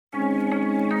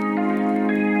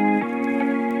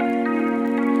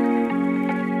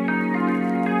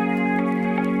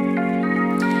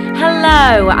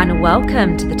Hello and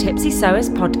welcome to the Tipsy Sewers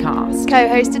podcast.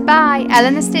 Co-hosted by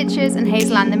Eleanor Stitches and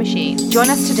Hazel Ann the Machine. Join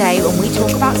us today when we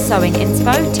talk about sewing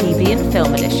inspo, TV and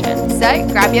film edition. So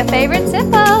grab your favourite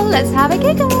sipper, let's have a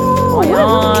giggle. Oi,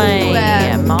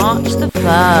 March the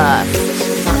 1st.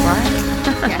 Is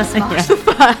that right? Yes, March the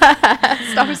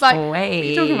 1st. I was like, Wait. what are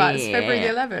you talking about? It's February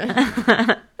the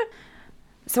 11th.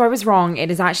 So I was wrong.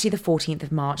 It is actually the 14th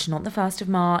of March, not the 1st of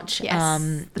March. Yes,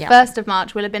 the 1st of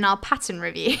March will have been our pattern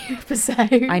review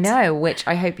episode. I know, which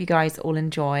I hope you guys all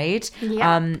enjoyed.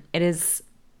 Yeah. It is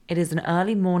an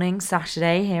early morning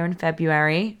Saturday here in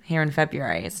February. Here in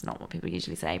February, it's not what people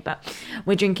usually say, but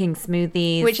we're drinking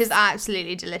smoothies. Which is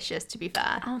absolutely delicious, to be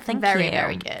fair. Oh, thank very, you.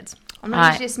 Very good. I'm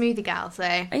not usually a smoothie gal, so...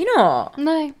 Are you not?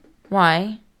 No.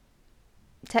 Why?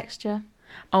 Texture.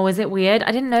 Oh, is it weird?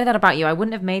 I didn't know that about you. I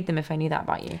wouldn't have made them if I knew that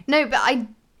about you. No, but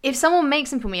if someone makes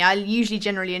them for me, I usually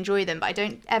generally enjoy them, but I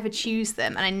don't ever choose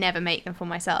them, and I never make them for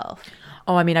myself.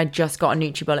 Oh, I mean, I just got a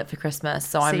NutriBullet for Christmas,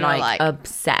 so I'm you're like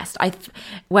obsessed.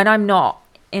 When I'm not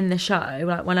in the show,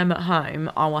 like when I'm at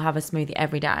home, I will have a smoothie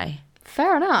every day.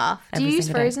 Fair enough. Do you Every use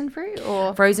single day. frozen fruit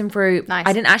or Frozen fruit? Nice.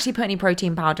 I didn't actually put any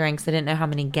protein powder in because I didn't know how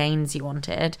many gains you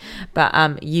wanted,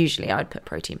 but usually I'd put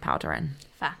protein powder in.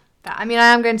 fair? I mean, I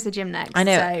am going to the gym next. I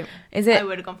know. So Is it? I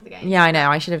would have gone for the game. Yeah, I know.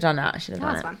 I should have done that. I should have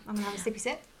done That's it. fine. I'm gonna have a sippy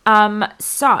sip.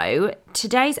 So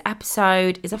today's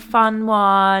episode is a fun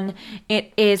one.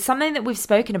 It is something that we've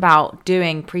spoken about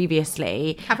doing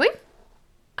previously. Have we?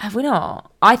 Have we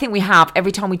not? I think we have.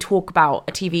 Every time we talk about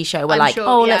a TV show, we're I'm like, sure,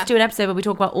 oh, yeah. let's do an episode where we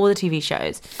talk about all the TV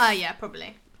shows. Yeah,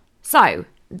 probably. So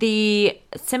the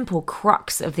simple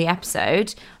crux of the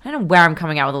episode, I don't know where I'm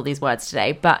coming out with all these words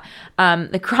today, but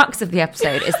the crux of the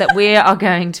episode is that we are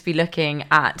going to be looking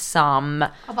at some,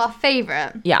 Of our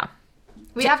favourite. yeah.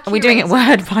 We have We're doing it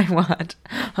curated word by word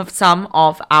of some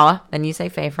of our, then you say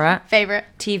favourite, favourite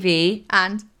TV,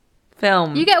 and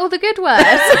film. you get all the good words.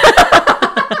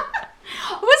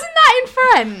 Wasn't that in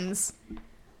Friends?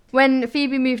 When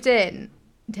Phoebe moved in.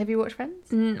 Have you watched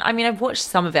Friends? I mean, I've watched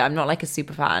some of it. I'm not like a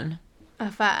super fan. Oh,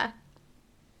 fair.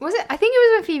 Was it? I think it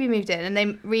was when Phoebe moved in and they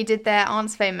redid their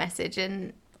Aunt's phone message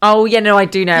and Oh, yeah, no, I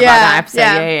do know about that episode.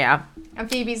 Yeah. And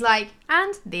Phoebe's like,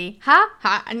 and the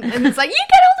ha, and it's like, you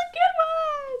get all the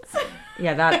good words.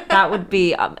 Yeah, that would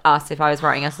be us if I was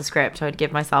writing us a script. I would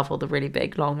give myself all the really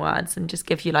big long words and just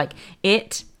give you like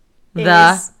it,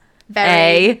 the, Is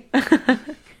very- a.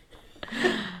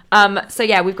 So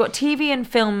yeah, we've got TV and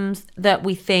films that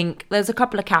we think there's a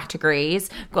couple of categories.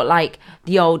 We've got like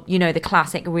the old, the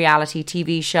classic reality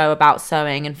TV show about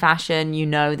sewing and fashion. You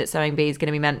know that Sewing Bee is going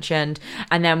to be mentioned,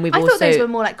 and then we've I also thought those were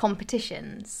more like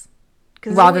competitions.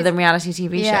 rather than reality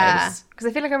TV shows. Because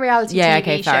I feel like a reality Yeah, TV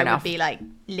okay, show fair enough. would be like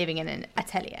living in an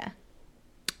atelier.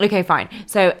 Okay, fine.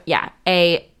 So yeah,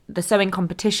 the sewing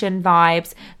competition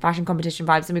vibes, fashion competition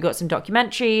vibes, and we've got some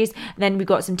documentaries. Then we've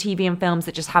got some TV and films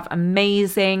that just have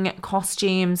amazing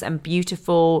costumes and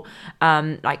beautiful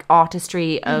like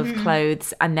artistry of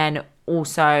clothes, and then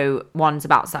also ones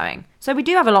about sewing. So we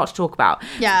do have a lot to talk about.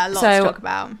 Yeah, a lot to talk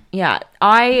about. Yeah,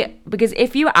 because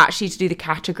if you were actually to do the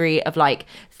category of like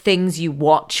things you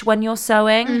watch when you're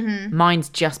sewing, mine's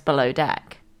just Below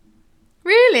Deck.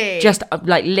 Really? Just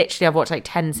like literally, I've watched like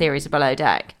 10 series of Below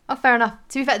Deck. Oh, fair enough.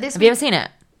 To be fair, this Have you ever seen it?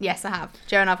 Yes, I have.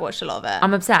 Joe and I've watched a lot of it.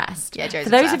 I'm obsessed. Yeah, Joe's For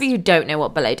those of obsessed. you who don't know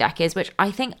what Below Deck is, which I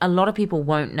think a lot of people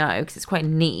won't know because it's quite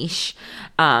niche,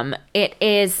 it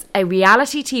is a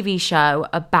reality TV show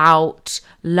about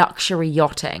luxury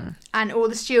yachting. And all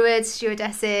the stewards,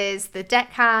 stewardesses, the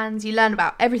deckhands, you learn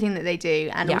about everything that they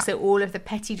do and Yeah. also all of the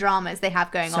petty dramas they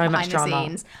have going So on much behind the drama.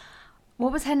 scenes.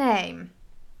 What was her name?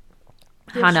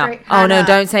 Hannah. Oh no,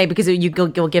 don't say it because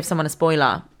you'll give someone a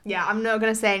spoiler. Yeah, I'm not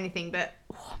going to say anything, but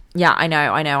Yeah, I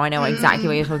know exactly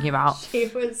what you're talking about. she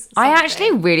was I something.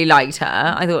 actually really liked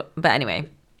her. I thought, but anyway.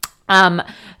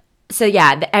 So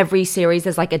yeah, every series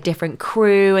there's like a different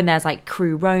crew and there's like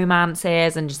crew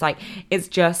romances and just like it's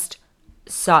just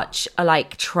such a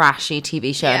like trashy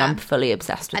TV show and Yeah. I'm fully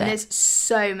obsessed with And it. there's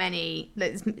so many.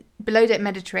 There's Below Deck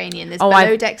Mediterranean. There's Oh,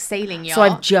 Below Deck Sailing Yacht. So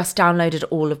I've just downloaded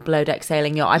all of Below Deck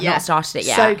Sailing Yacht. I've Yeah. not started it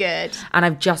yet. So good. And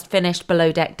I've just finished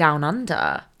Below Deck Down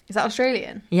Under. Is that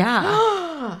Australian?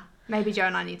 Yeah. Maybe Joe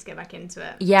and I need to get back into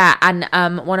it. Yeah, and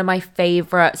one of my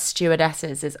favourite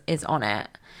stewardesses is on it.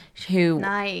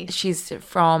 Nice. She's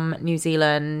from New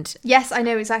Zealand. Yes, I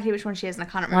know exactly which one she is, and I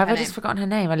can't Why remember have I her just name. forgotten her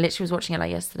name? I literally was watching it like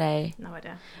yesterday. No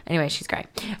idea. Anyway, she's great.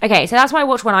 Okay, so that's why I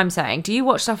watch when I'm sewing. Do you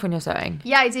watch stuff when you're sewing?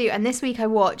 Yeah, I do. And this week I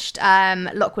watched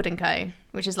Lockwood & Co.,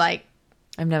 which is like,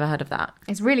 I've never heard of that.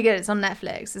 it's really good. It's on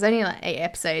Netflix. There's only like 8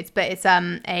 episodes, but it's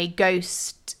a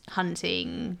ghost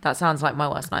hunting, That sounds like my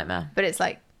worst nightmare. but it's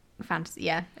like fantasy.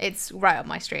 Yeah, it's right up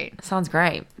my street. Sounds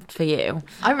great for you.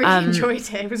 I really enjoyed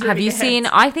it. It was really Have you good. seen?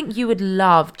 I think you would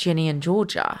love Ginny and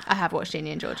Georgia. I have watched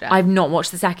Ginny and Georgia. I've not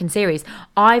watched the second series.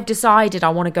 I've decided I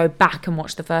want to go back and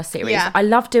watch the first series. Yeah. I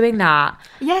love doing that.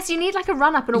 Yes, you need like a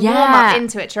run up and a Yeah. warm up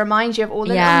into it to remind you of all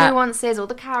the Yeah. little nuances, all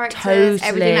the characters,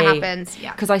 everything that happens.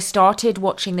 Yeah. Because I started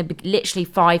watching literally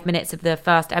 5 minutes of the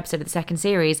first episode of the second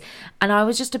series, and I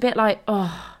was just a bit like,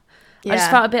 oh. I just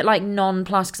Yeah. felt a bit like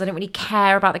nonplussed because I didn't really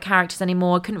care about the characters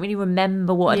anymore. I couldn't really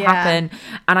remember what had Yeah. happened.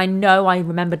 And I know I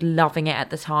remembered loving it at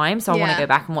the time. So I want to Yeah. go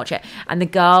back and watch it. And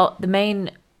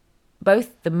both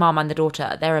the mum and the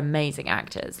daughter, they're amazing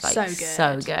actors. Like, so good.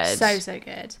 So good. So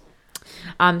good.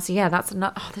 So yeah, that's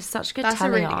another, there's such good That's a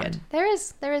telly really on. good. There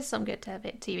is some good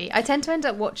TV. I tend to end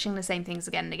up watching the same things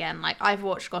again and again. Like I've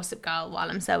watched Gossip Girl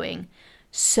while I'm sewing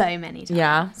so many times.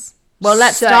 Yeah. Well,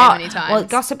 let's So start. many times. Well,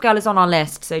 Gossip Girl is on our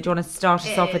list. So do you want to start us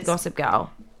It off with is. Gossip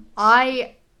Girl?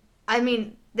 I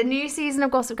mean, the new season of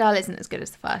Gossip Girl isn't as good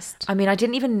as the first. I mean, I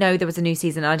didn't even know there was a new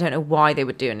season, and I don't know why they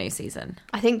would do a new season.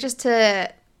 I think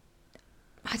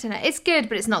I don't know. It's good,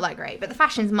 but it's not that great. But the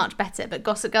fashion's much better. But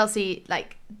Gossip Girl, see,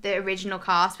 like the original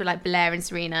cast with like Blair and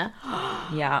Serena,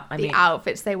 Yeah, I the mean,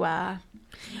 outfits they wear.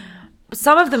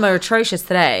 some of them are atrocious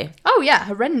today. Oh yeah,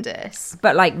 horrendous.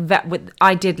 But like,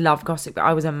 I did love Gossip Girl.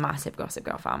 I was a massive Gossip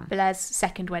Girl fan. Blair's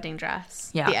second wedding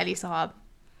dress. Yeah. The Ellie Saab.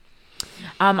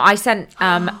 I sent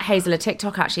Hazel a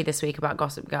TikTok actually this week about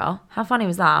Gossip Girl. How funny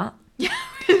was that?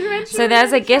 So there's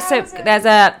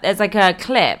there's like a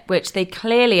clip which they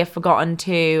clearly have forgotten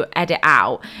to edit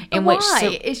out in which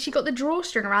Is she got the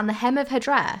drawstring around the hem of her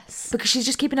dress? because she's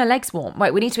just keeping her legs warm.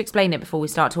 Wait, we need to explain it before we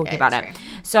start talking Yeah, about it's it. true.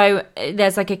 So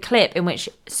there's like a clip in which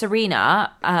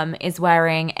Serena is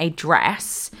wearing a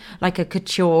dress, like a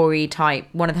couture type,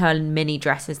 one of her mini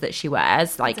dresses that she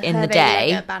wears, like in the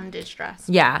day. Like a bandage dress.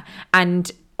 Yeah,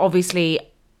 and obviously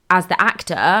as the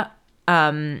actor,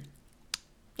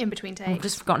 In between takes. I've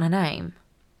just forgotten her name.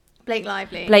 Blake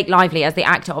Lively. Blake Lively as the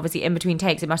actor, obviously in between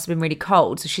takes, it must have been really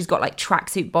cold. So she's got like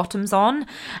tracksuit bottoms on.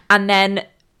 And then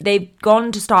they've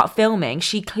gone to start filming.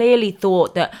 She clearly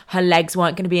thought that her legs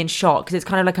weren't going to be in shot because it's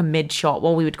kind of like a mid shot,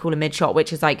 what we would call a mid shot,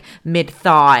 which is like mid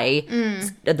thigh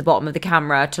at the bottom of the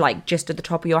camera to like just at the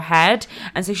top of your head.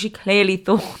 And so she clearly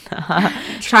thought that her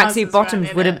tracksuit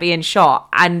bottoms in wouldn't it. be in shot.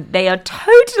 And they are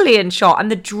totally in shot. And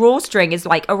the drawstring is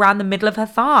like around the middle of her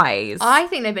thighs. I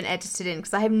think they've been edited in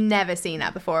because I have never seen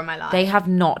that before in my life. They have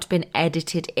not been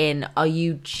edited in. Are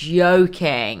you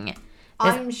joking?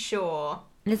 I'm sure.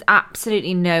 There's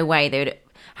absolutely no way they would.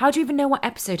 How do you even know what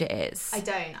episode it is? I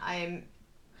don't.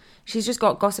 She's just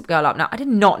got Gossip Girl up now. I did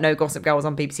not know Gossip Girl was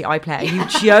on BBC iPlayer. Are you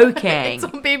joking? It's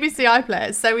on BBC iPlayer.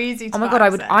 It's so easy to Oh my god,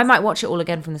 access. I might watch it all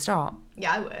again from the start.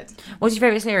 Yeah, I would. What's your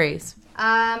favourite series?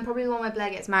 Probably the one where Blair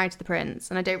gets married to the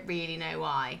prince, and I don't really know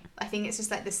why. I think it's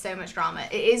just like there's so much drama.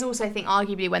 It is also, I think,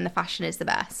 arguably when the fashion is the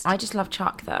best. I just love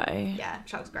Chuck though. Yeah,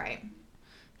 Chuck's great.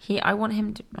 I want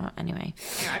him to. Anyway.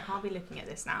 Anyway, I can't be looking at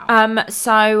this now.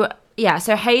 So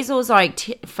Hazel's like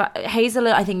Hazel.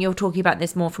 I think you're talking about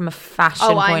this more from a fashion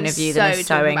point of view than a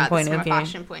sewing point of view. From a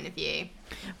fashion point of view.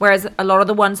 Whereas a lot of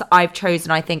the ones I've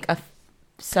chosen, I think, are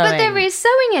sewing. But there is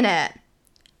sewing in it.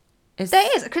 Is- There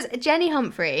is, because Jenny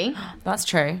Humphrey That's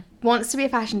true. wants to be a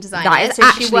fashion designer. That is so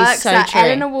actually she works so at true.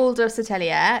 Eleanor Waldorf's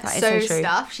atelier, is so sews true.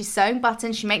 stuff. She's sewing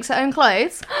buttons. She makes her own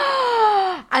clothes.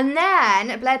 And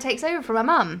then Blair takes over from her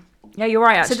mum Yeah, you're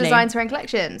right. Actually, to design her own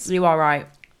collections. You are right.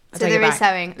 So there is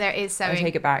sewing. There is I sewing.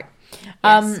 take it back.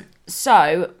 Yes.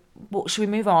 So, should we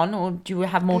move on, or do you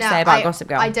have more to say about Gossip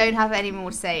Girl? I don't have any more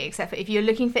to say except for if you're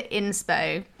looking for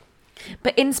inspo.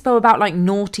 But inspo about like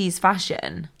naughty's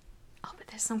fashion. Oh, but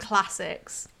there's some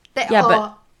classics. But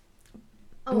oh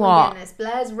what? my goodness,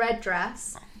 Blair's red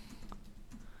dress.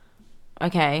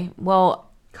 Okay, well,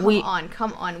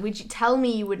 Come on. Would you tell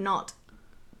me you would not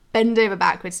bend over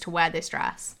backwards to wear this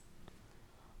dress?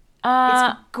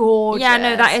 It's gorgeous. Yeah,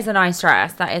 no, that is a nice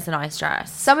dress. That is a nice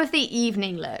dress. Some of the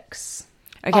evening looks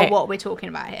Okay. are what we're talking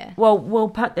about here. Well, we'll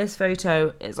put this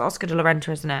photo. It's Oscar de la Renta,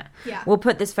 isn't it? Yeah. We'll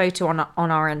put this photo on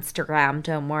our Instagram.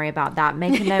 Don't worry about that.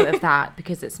 Make a note of that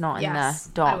because it's not in Yes,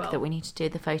 the I doc will. that we need to do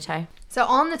the photo. So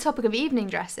on the topic of evening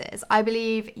dresses, I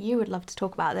believe you would love to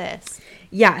talk about this.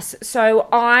 Yes. So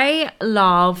I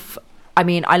love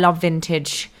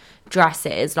vintage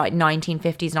dresses, like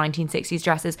 1950s, 1960s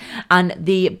dresses. And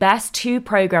the best two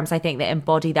programs I think that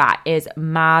embody that is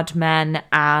Mad Men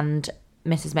and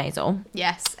Mrs. Maisel.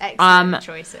 Yes, excellent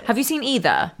choices. Have you seen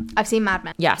either? I've seen Mad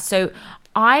Men. Yeah, so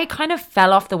I kind of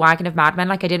fell off the wagon of Mad Men.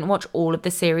 Like, I didn't watch all of the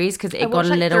series because it got watched,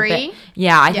 a like, little 3. bit.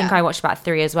 Yeah, I think Yeah. I watched about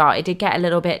 3 as well. It did get a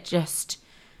little bit just.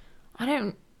 I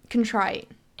don't. Contrite.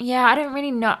 Yeah, I don't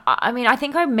really know. I mean, I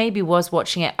think I maybe was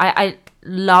watching it. I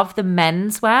love the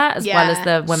menswear as well as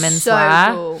the women's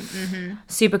wear. Cool. Mm-hmm.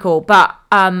 Super cool. But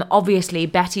obviously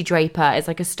Betty Draper is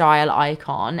like a style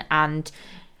icon,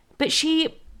 but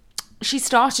she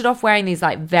started off wearing these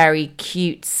like very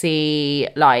cutesy,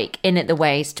 like in at the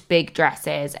waist, big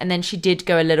dresses, and then she did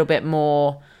go a little bit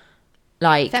more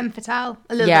like Femme fatale,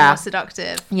 a little bit more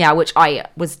seductive. Yeah, which I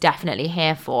was definitely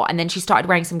here for. And then she started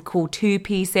wearing some cool two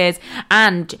pieces,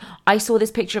 and I saw this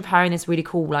picture of her in this really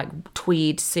cool like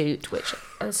tweed suit, which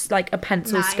was like a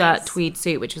pencil skirt tweed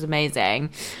suit, which was amazing.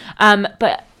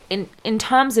 But in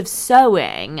terms of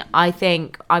sewing, I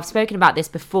think I've spoken about this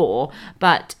before,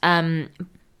 but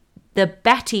the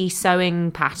Betty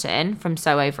sewing pattern from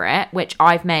Sew Over It, which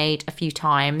I've made a few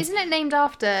times. Isn't it named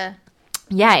after?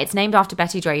 Yeah, it's named after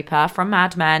Betty Draper from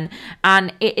Mad Men,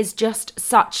 and it is just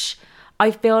such, I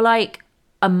feel like,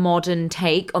 a modern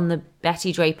take on the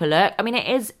Betty Draper look. I mean,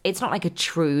 it's not like a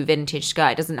true vintage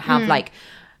skirt. It doesn't have like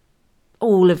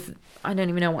all of, I don't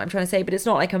even know what I'm trying to say, but it's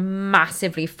not like a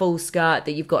massively full skirt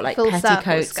that you've got like full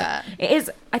petticoats. Skirt. It is,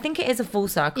 I think it is a full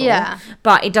circle. Yeah.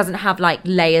 But it doesn't have like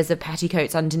layers of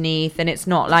petticoats underneath, and it's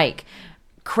not like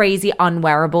crazy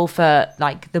unwearable for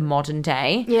like the modern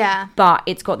day. Yeah. But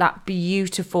it's got that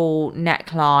beautiful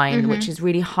neckline, which is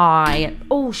really high.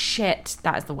 Oh shit,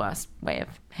 that is the worst way of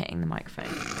hitting the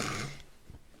microphone.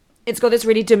 It's got this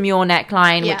really demure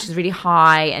neckline, which is really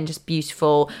high and just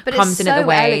beautiful. But comes it's in at the so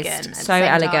waist. elegant So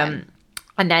elegant.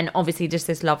 And then obviously just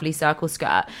this lovely circle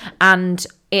skirt. And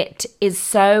it is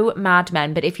so Mad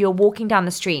Men, but if you're walking down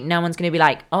the street, no one's going to be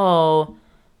like, oh,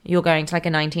 you're going to like a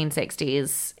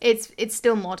 1960s. It's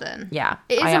still modern. Yeah.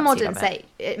 It is I a modern absolutely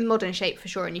love modern shape for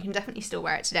sure, and you can definitely still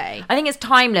wear it today. I think it's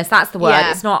timeless. That's the word.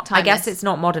 Yeah, it's not, I guess timeless. it's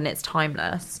not modern, it's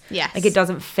timeless. Yes. Like it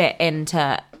doesn't fit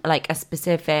into like a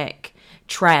specific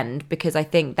trend, because I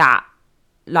think that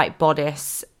like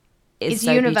bodice is It's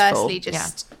so universally beautiful.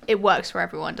 just, it works for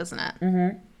everyone, doesn't it?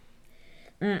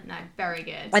 No, very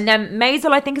good. And then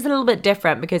Maisel, I think, is a little bit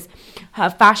different because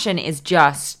her fashion is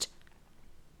just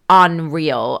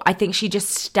unreal. I think she just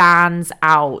stands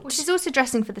out. Well, she's also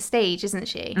dressing for the stage, isn't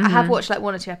she? I have watched like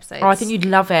one or two episodes. Oh, I think you'd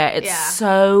love it. It's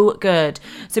so good.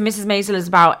 So Mrs. Maisel is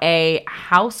about a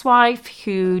housewife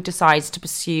who decides to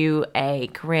pursue a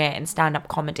career in stand-up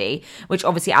comedy, which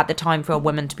obviously at the time for a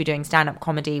woman to be doing stand-up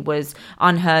comedy was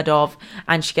unheard of,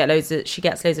 and she gets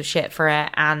loads of shit for it.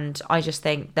 And I just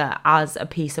think that as a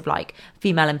piece of like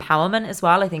female empowerment as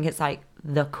well, I think it's like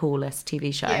the coolest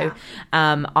TV show. Yeah.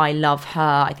 I love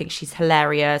her. I think she's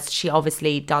hilarious. She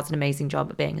obviously does an amazing job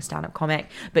at being a stand-up comic,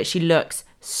 but she looks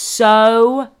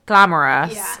so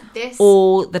glamorous this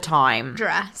all the time.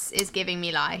 dress is giving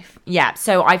me life. Yeah,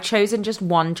 so I've chosen just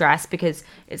one dress because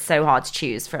it's so hard to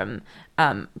choose from.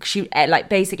 She like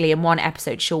basically in one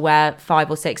episode she'll wear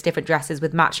 5 or 6 different dresses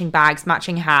with matching bags,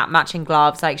 matching hat, matching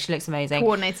gloves. Like she looks amazing.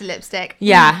 Coordinated lipstick.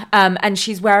 Yeah, and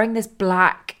she's wearing this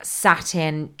black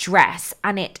satin dress,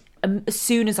 and it as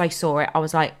soon as I saw it, I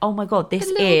was like, oh my god, this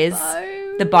is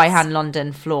the By Hand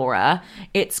London Flora.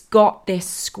 It's got this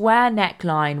square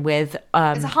neckline with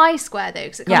It's a high square though,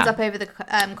 because it comes up over the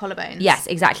collarbones. yes,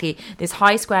 exactly. This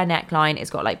high square neckline.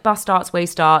 It's got like bust darts,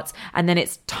 waist darts, and then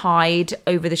it's tied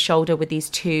over the shoulder with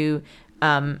these 2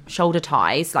 shoulder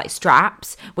ties, like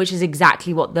straps, which is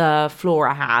exactly what the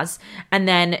Flora has. And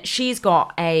then she's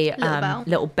got a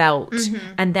little belt,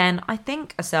 and then I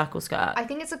think a circle skirt. I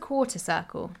think it's a quarter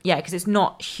circle. Yeah, because it's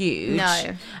not huge.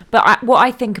 No. But what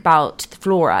I think about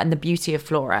Flora and the beauty of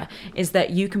Flora is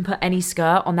that you can put any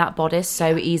skirt on that bodice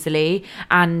so easily.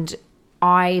 And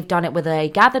I've done it with a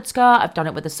gathered skirt, I've done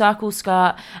it with a circle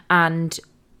skirt, and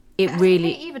it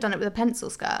really... I've either done it with a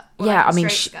pencil skirt. Or Yeah, like a I mean,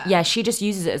 straight skirt. she just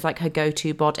uses it as like her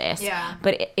go-to bodice. Yeah.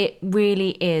 But it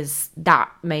really is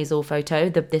that Maisel photo,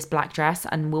 this black dress,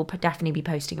 and we'll definitely be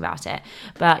posting about it.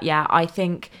 But yeah, I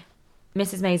think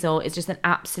Mrs. Maisel is just an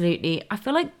absolutely... I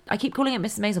feel like I keep calling it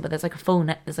Mrs. Maisel, but there's like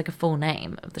a full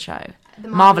name of the show. The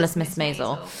Marvelous Miss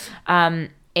Maisel.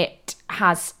 It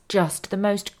has just the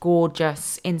most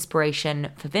gorgeous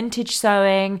inspiration for vintage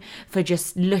sewing, for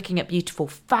just looking at beautiful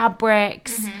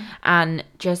fabrics, and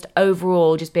just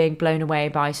overall just being blown away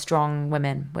by strong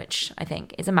women, which I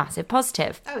think is a massive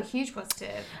positive. Oh, a huge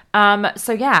positive.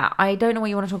 So yeah, I don't know what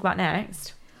you want to talk about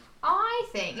next. I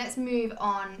think let's move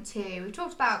on to... We've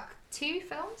talked about 2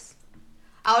 films.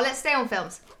 Oh, let's stay on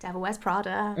films. Devil Wears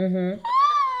Prada. We've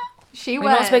She not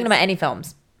wears... spoken about any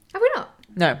films. Have we not?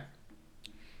 No.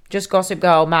 Just Gossip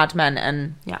Girl, Mad Men,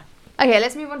 and yeah. Okay,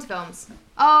 let's move on to films.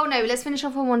 Oh, no, let's finish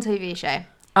off on one TV show.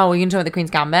 Oh, we're going to talk about The Queen's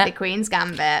Gambit? The Queen's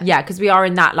Gambit. Yeah, because we are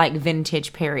in that like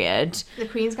vintage period. The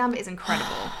Queen's Gambit is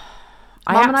incredible.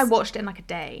 Mum and I watched it in like a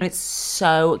day. It's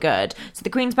so good. So The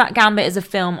Queen's Gambit is a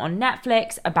film on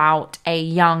Netflix about a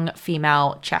young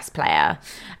female chess player.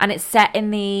 And it's set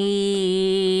in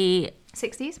the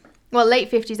 60s? Well,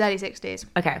 late 50s, early 60s.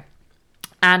 Okay.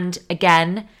 And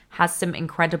again, has some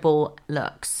incredible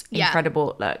looks. Yeah.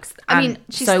 Incredible looks. I And mean,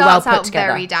 she so starts well put out together.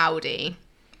 very dowdy.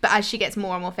 But as she gets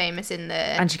more and more famous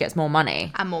And she gets more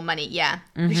money. and more money, yeah.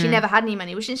 She never had any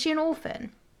money. Wasn't she an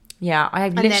orphan? Yeah, I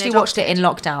then literally watched it in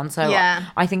lockdown, so Yeah.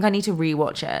 I think I need to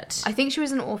rewatch it. I think she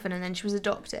was an orphan and then she was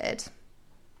adopted.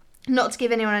 Not to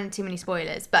give anyone too many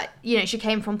spoilers, but, you know, she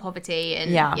came from poverty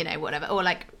and, Yeah. you know, whatever. Or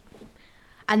like,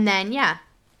 and then, yeah,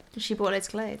 she bought loads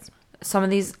of clothes. Some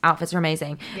of these outfits are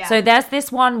amazing. Yeah. So there's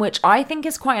this one which I think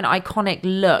is quite an iconic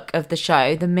look of the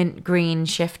show, the mint green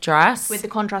shift dress. With the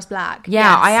contrast black.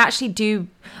 Yeah, Yes. I actually do,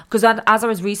 because as I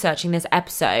was researching this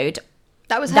episode,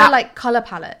 That was her, that- like, colour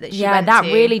palette that she yeah, went that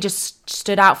to. really just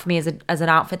stood out for me as an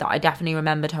outfit that I definitely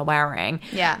remembered her wearing.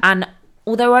 Yeah. And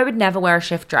although I would never wear a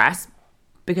shift dress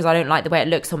because I don't like the way it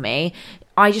looks on me,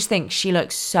 I just think she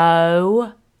looks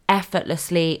so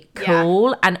effortlessly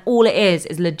cool. And all it is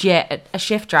legit a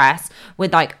shift dress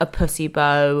with like a pussy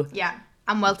bow. Yeah,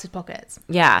 and welted pockets.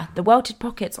 Yeah, the welted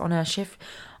pockets on a shift.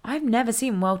 I've never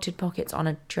seen welted pockets on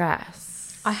a dress.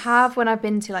 I have when I've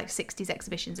been to, like, 60s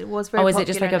exhibitions. It was very Oh, is popular it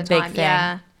just like in a the big time. thing?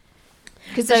 Yeah.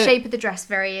 Because So- the shape of the dress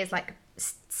very is, like,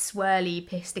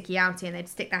 swirly, sticky outy, and they'd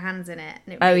stick their hands in it.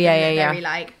 And it would Oh, make yeah, them yeah, look very,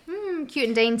 like, cute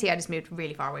and dainty. I just moved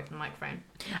really far away from the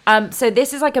microphone. So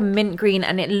this is like a mint green,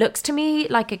 and it looks to me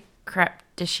like a crepe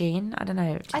de chine. I don't know.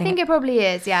 Do you I think it probably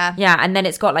is, yeah. Yeah, and then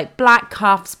it's got like black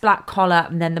cuffs, black collar,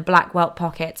 and then the black welt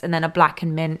pockets, and then a black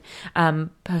and mint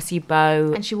pussy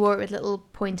bow. And she wore it with little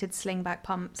pointed slingback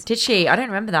pumps. Did she? I don't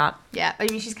remember that. Yeah, I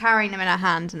mean, she's carrying them in her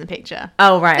hand in the picture.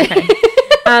 Oh, right,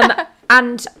 okay.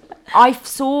 And I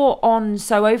saw on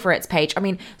So Over It's page, I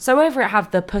mean, So Over It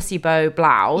have the pussy bow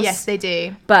blouse. Yes, they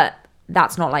do. But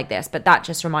that's not like this, but that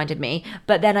just reminded me.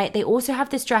 But then they also have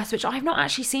this dress, which I've not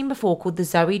actually seen before, called the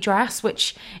Zoe dress,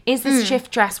 which is this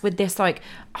shift dress with this like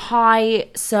high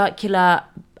circular,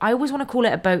 I always want to call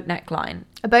it a boat neckline.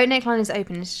 A boat neckline is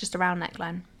open. It's just a round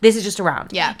neckline. This is just a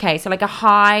round. Yeah. Okay, so like a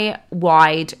high,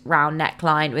 wide, round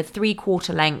neckline with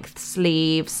 3/4 length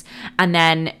sleeves. And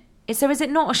then, so is it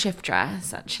not a shift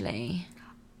dress, actually?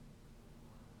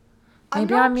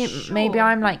 Maybe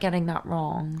I'm like getting that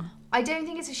wrong. I don't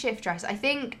think it's a shift dress. I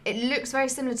think it looks very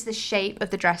similar to the shape of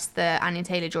the dress that Anya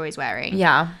Taylor-Joy is wearing.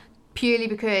 Yeah. Purely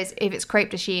because if it's crepe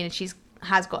de chine and she's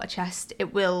has got a chest,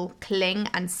 it will cling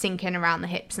and sink in around the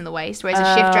hips and the waist. Whereas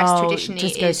a shift dress traditionally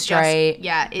just goes is straight. It's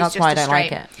That's just why I a don't like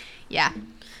straight- it. Yeah.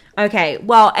 Okay,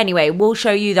 well, anyway, we'll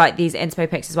show you like these inspo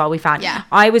pics as well we found. Yeah.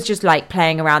 I was just like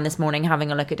playing around this morning,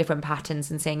 having a look at different patterns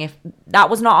and seeing if that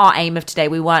was not our aim of today.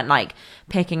 We weren't like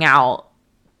picking out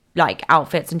like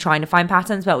outfits and trying to find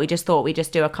patterns, but we just thought we'd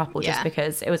just do a couple just Yeah.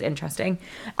 because it was interesting.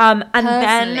 And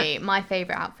Personally, my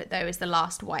favourite outfit though is the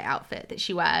last white outfit that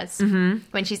she wears when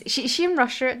is she in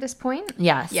Russia at this point?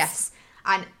 Yes. Yes.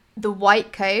 And the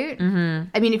white coat,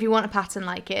 I mean, if you want a pattern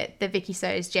like it, the Vicky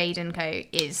So's Jaden coat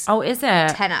is Oh, is it?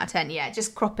 10 out of 10. Yeah,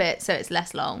 just crop it so it's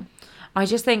less long. I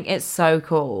just think it's so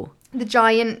cool. The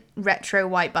giant retro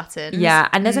white buttons. Yeah,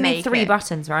 and there's only make 3 it-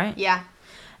 buttons, right? Yeah.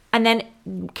 And then,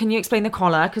 can you explain the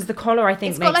collar? Because the collar, I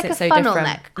think, It's makes got like it a so funnel different.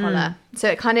 neck collar. So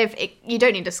it kind of, you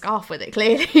don't need a scarf with it,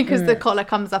 clearly, because the collar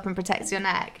comes up and protects your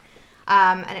neck.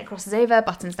 And it crosses over,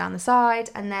 buttons down the side,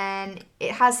 and then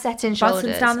it has set-in shoulders.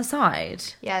 Buttons down the side.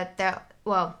 Yeah, they're,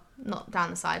 well, not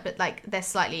down the side, but like they're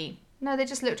slightly, no, they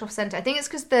just looked off centre. I think it's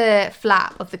because the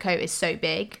flap of the coat is so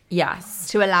big Yes.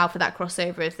 to allow for that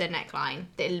crossover of the neckline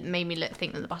that it made me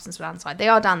think that the buttons were down the side. They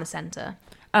are down the centre,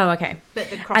 Oh, okay. but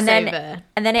the crossover.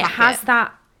 And then it back has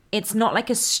that. It's not like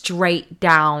a straight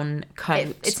down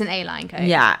coat. It's an A-line coat.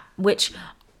 Yeah, which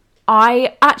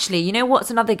I actually, you know what's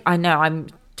another, I know I'm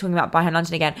talking about By Hand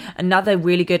London again, another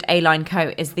really good A-line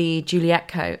coat is the Juliet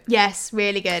coat. Yes,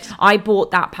 really good. I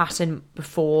bought that pattern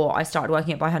before I started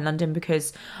working at By Hand London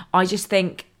because I just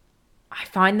think I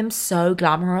find them so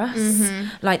glamorous.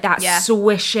 Like that Yeah.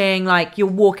 swishing, like you're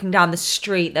walking down the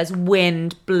street, there's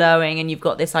wind blowing and you've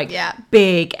got this like Yeah.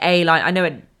 big A-line. I know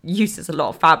it uses a lot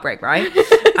of fabric, right?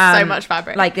 So much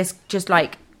fabric. Like this, just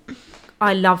like,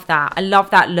 I love that. I love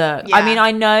that look. I Yeah. mean,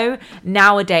 I know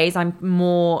nowadays I'm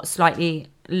more slightly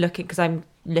looking, because I'm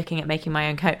looking at making my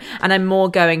own coat, and I'm more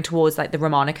going towards like the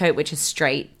Romana coat, which is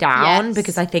straight down, Yes.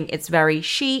 because I think it's very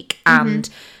chic and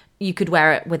you could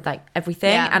wear it with like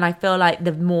everything. Yeah. And I feel like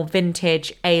the more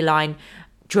vintage A-line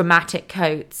dramatic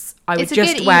coats, I would It's a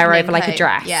just good wear evening over like a coat.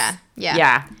 dress. Yeah, yeah.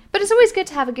 Yeah. But it's always good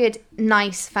to have a good,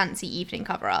 nice, fancy evening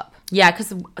cover up. Yeah,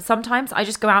 because sometimes I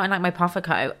just go out in like my puffer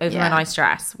coat over my nice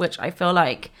dress, which I feel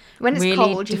like when it's really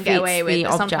cold you can get away with, defeats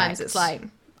but the sometimes object. it's like,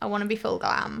 I want to be full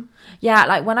glam. Yeah,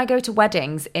 like when I go to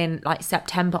weddings in like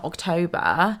September,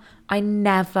 October, I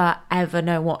never ever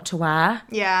know what to wear.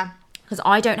 Yeah. Because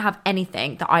I don't have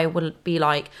anything that I would be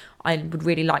like, I would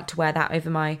really like to wear that over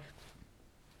my,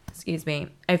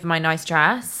 over my nice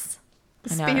dress. The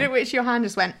speed at which your hand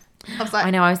just went. I was like, I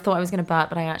know, I thought I was going to burp,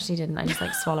 but I actually didn't. I just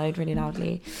like swallowed really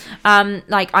loudly.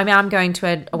 Like, I mean, I'm going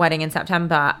to a wedding in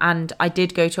September, and I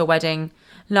did go to a wedding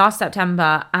last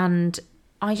September, and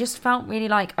I just felt really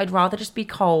like I'd rather just be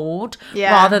cold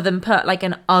rather than put like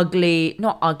an ugly,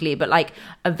 not ugly, but like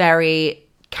a very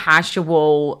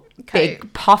casual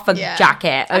big puffer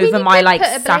jacket over my like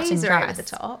satin dress. Over the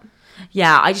top.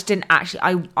 Yeah, I just didn't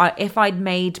actually. I if I'd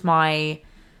made my,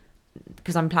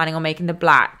 because I'm planning on making the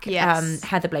black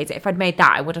heather blazer. If I'd made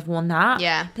that, I would have worn that.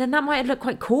 Yeah. But then that might have looked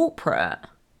quite corporate.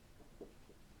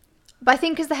 But I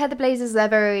think because the heather blazers, they're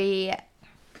very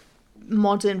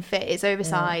modern fit. It's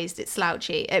oversized. It's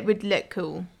slouchy. It would look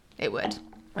cool. It would.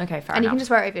 Okay, fair and enough. you can just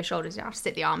wear it over your shoulders. You don't have to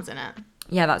stick the arms in it.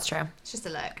 Yeah, that's true. It's just a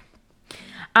look.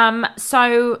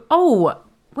 So,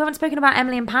 we haven't spoken about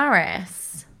Emily in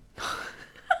Paris.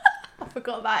 I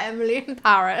forgot about Emily in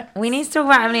Paris. We need to talk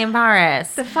about Emily in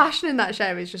Paris. The fashion in that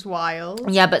show is just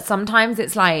wild. Yeah, but sometimes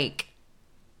it's like,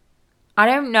 I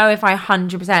don't know if I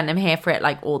 100% am here for it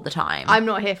like all the time. I'm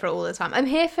not here for it all the time. I'm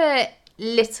here for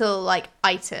little like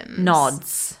items.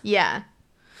 Nods. Yeah.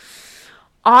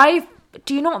 Are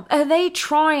they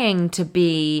trying to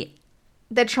be...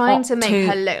 They're trying to make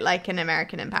her look like an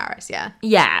American in Paris, yeah.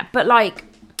 Yeah, but like,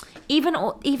 even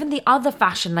the other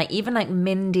fashion, like even like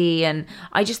Mindy, and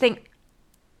I just think,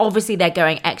 obviously they're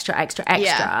going extra.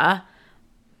 Yeah.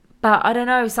 But I don't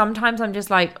know, sometimes I'm just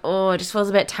like, oh, it just feels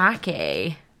a bit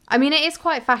tacky. I mean, it is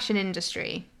quite fashion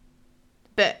industry,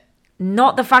 but...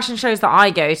 Not the fashion shows that I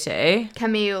go to.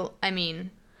 Camille, I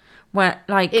mean... Where,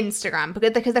 like... Instagram,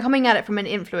 because they're coming at it from an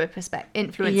influencer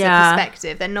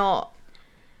perspective. They're not...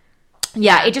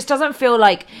 Yeah, it just doesn't feel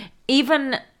like...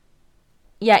 Even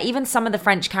some of the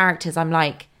French characters, I'm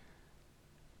like...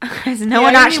 Has no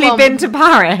one actually been to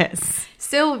Paris?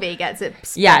 Sylvie gets it.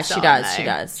 Yeah, she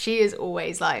does. She is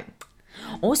always like...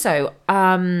 Also,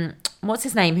 what's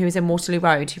his name? Who is in Waterloo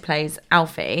Road, who plays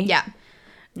Alfie? Yeah.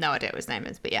 No idea what his name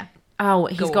is, but yeah. Oh,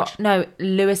 he's got... No,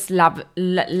 Louis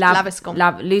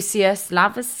Laviscount. Lucius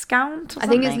Laviscount? I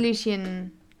think it's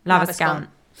Lucien Laviscount.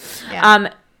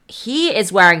 Yeah. He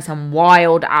is wearing some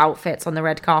wild outfits on the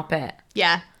red carpet.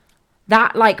 Yeah.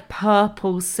 That, like,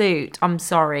 purple suit. I'm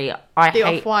sorry. I hate...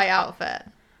 The Off-White outfit.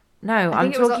 No,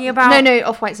 I'm talking about... No,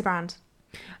 Off-White's a brand.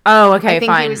 Oh, okay, I think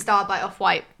fine. he was starred by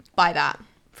Off-White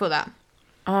for that.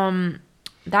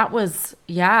 That was,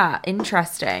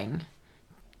 interesting.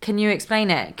 Can you explain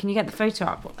it? Can you get the photo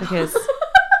up? Because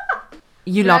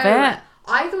you love it.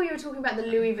 I thought you were talking about the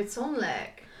Louis Vuitton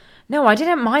look. No, I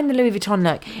didn't mind the Louis Vuitton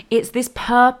look. It's this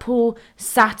purple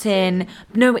satin.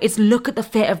 No, it's look at the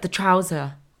fit of the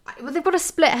trouser. Well, they've got a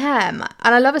split hem,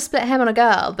 and I love a split hem on a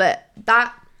girl, but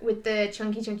that with the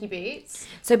chunky boots.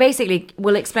 So basically,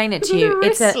 we'll explain it to you.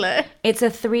 It's a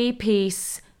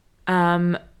 3-piece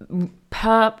purple.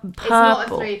 It's not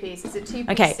a 3-piece. It's a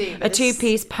 2-piece suit. A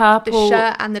 2-piece purple. The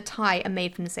shirt and the tie are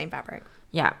made from the same fabric.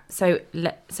 Yeah. So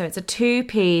it's a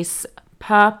 2-piece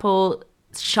purple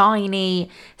shiny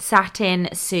satin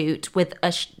suit with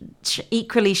a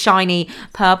equally shiny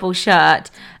purple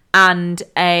shirt and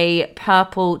a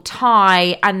purple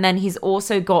tie, and then he's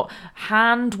also got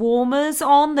hand warmers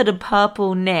on that are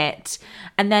purple knit,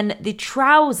 and then the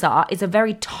trouser is a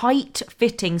very tight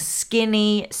fitting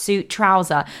skinny suit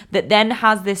trouser that then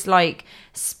has this like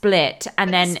split,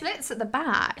 and then splits at the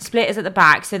back. Split is at the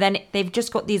back, so then they've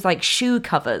just got these like shoe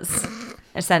covers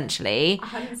essentially. I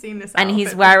hadn't seen this and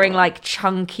he's wearing like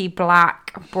chunky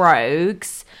black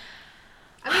brogues.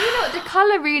 I mean, you know what, the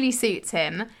colour really suits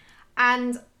him,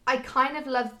 and I kind of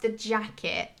love the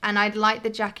jacket, and I'd like the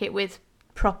jacket with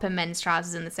proper men's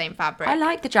trousers in the same fabric. I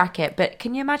like the jacket, but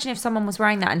can you imagine if someone was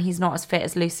wearing that and he's not as fit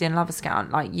as Lucien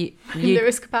Laviscount? Like you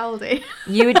Lewis Capaldi.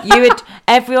 you would,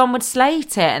 everyone would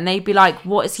slate it, and they'd be like,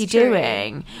 "What is he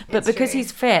doing?" But because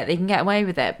he's fit, they can get away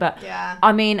with it. But yeah.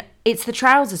 I mean, it's the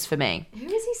trousers for me. Who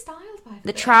is he styled by?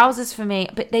 The trousers for me,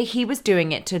 but he was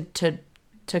doing it to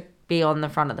be on the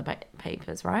front of the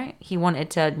papers, right? He wanted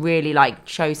to really like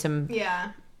show some.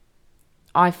 Yeah.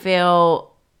 I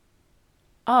feel...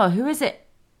 Oh, who is it?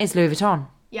 It's Louis Vuitton.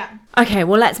 Yeah. Okay,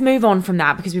 well, let's move on from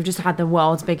that because we've just had the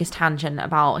world's biggest tangent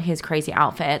about his crazy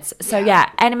outfits. So,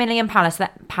 Emily in Paris.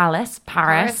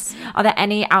 Are there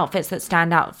any outfits that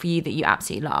stand out for you that you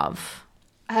absolutely love?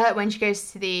 When she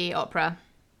goes to the opera.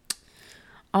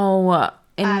 Oh,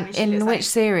 She in looks which like-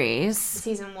 series?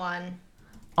 Season 1.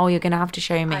 Oh, you're gonna have to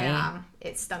show me. I am.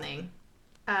 It's stunning.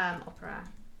 Opera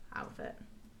outfit.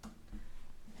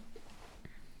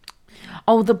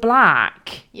 Oh, the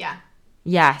black. Yeah.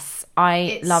 Yes, I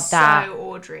It's love that. so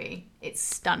Audrey. It's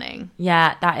stunning.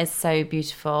 Yeah, that is so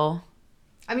beautiful.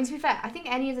 I mean, to be fair, I think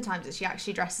any of the times that she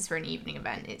actually dresses for an evening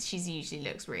event, she's usually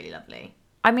looks really lovely.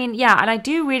 I mean, yeah, and I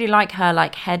do really like her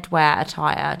like headwear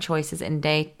attire choices in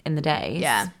the days.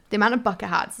 Yeah. The amount of bucket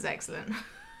hats is excellent.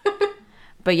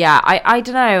 But yeah, I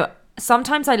don't know.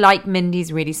 Sometimes I like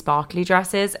Mindy's really sparkly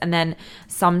dresses, and then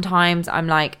sometimes I'm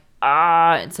like,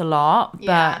 it's a lot. But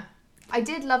Yeah. I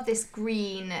did love this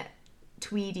green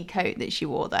tweedy coat that she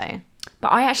wore, though. but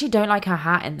I actually don't like her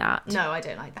hat in that. No, I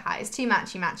don't like the hat. It's too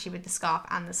matchy with the scarf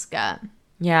and the skirt.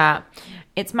 Yeah,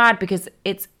 it's mad because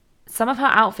some of her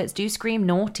outfits do scream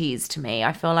noughties to me.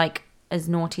 I feel like as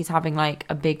noughties having like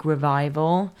a big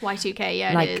revival, Y2K,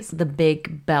 yeah, like it is. the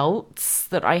big belts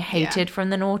that I hated from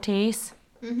the noughties.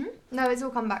 No, it's all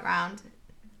come back round.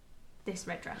 This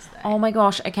red dress, though. Oh my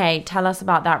gosh! Okay, tell us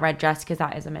about that red dress because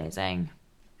that is amazing.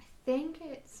 I think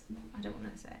it's... I don't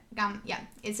want to say it.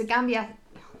 It's a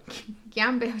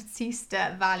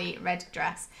Gambiatista Valley red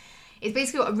dress. It's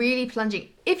basically got a really plunging...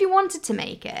 If you wanted to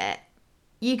make it,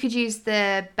 you could use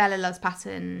the Bella Loves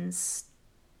Patterns...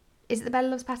 Is it the Bella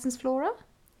Loves Patterns Flora?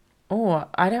 Oh,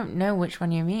 I don't know which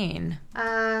one you mean.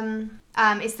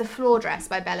 It's the floor dress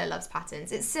by Bella Loves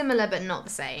Patterns. It's similar but not the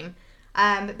same.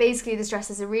 But basically this dress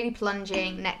has a really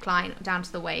plunging neckline down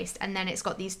to the waist, and then it's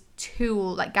got these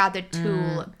gathered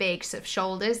tulle big sort of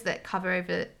shoulders that cover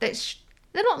over...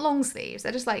 They're not long sleeves.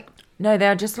 They're just like No,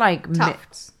 they're just like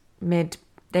tufts. mid.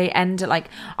 They end at like,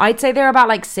 I'd say they're about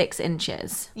like 6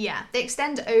 inches. Yeah, they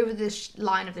extend over the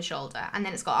line of the shoulder, and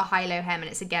then it's got a high-low hem, and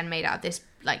it's again made out of this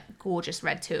like gorgeous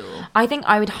red tulle. I think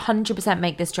I would 100%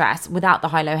 make this dress without the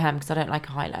high-low hem because I don't like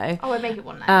a high-low. Oh, I'd make it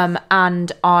one length.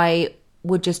 And I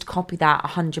would just copy that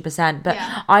 100%. But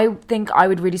Yeah. I think I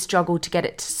would really struggle to get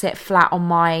it to sit flat on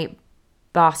my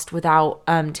bust without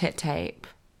tit tape.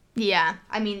 Yeah,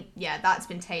 I mean, yeah, that's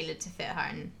been tailored to fit her,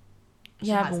 and she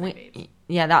Yeah, has but no boobs.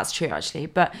 yeah, that's true actually.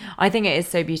 But I think it is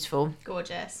so beautiful.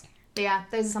 Gorgeous. But yeah,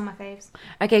 those are some of my faves.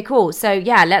 Okay, cool. So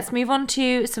yeah, let's move on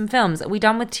to some films. Are we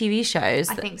done with TV shows?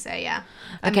 I think so, yeah.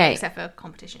 Okay. Except for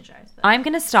competition shows. But... I'm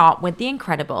going to start with The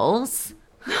Incredibles.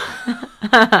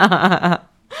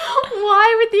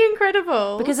 Why with The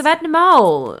Incredibles? Because of Edna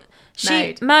Mode.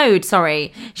 Mode.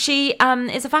 Sorry. She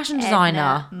is a fashion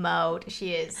designer. Edna Mode,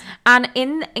 she is. And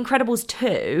in Incredibles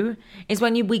 2 is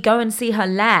when we go and see her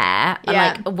lair, and,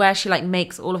 Yeah. like where she like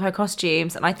makes all of her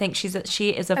costumes, and I think she is a Oh,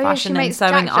 yeah, she fashion and makes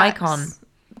sewing Jack Jack's icon.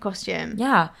 costume.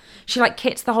 Yeah. She like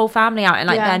kits the whole family out in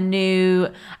like Yeah. their new,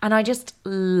 and I just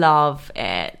love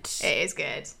it. It is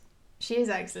good. She is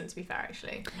excellent, to be fair,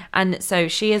 actually. And so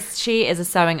she is a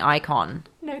sewing icon.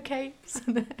 No capes.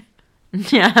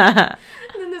 Yeah.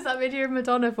 And then there's that video of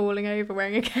Madonna falling over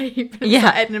wearing a cape. It's Yeah.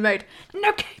 like Edna Mode.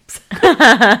 No capes.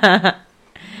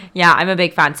 Yeah, I'm a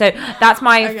big fan. So that's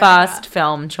my Okay, first yeah.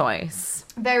 film choice.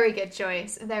 Very good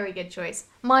choice. Very good choice.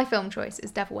 My film choice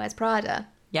is Devil Wears Prada.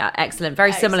 Yeah, excellent.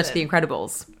 Very similar to The Excellent.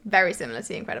 Incredibles. Very similar to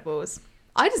The Incredibles.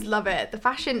 I just love it. The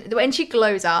fashion, when she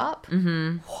glows up.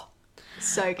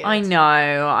 So good. I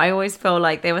know. I always feel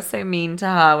like they were so mean to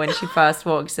her when she first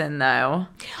walks in, though.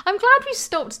 I'm glad we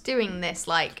stopped doing this,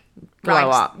 like, Glow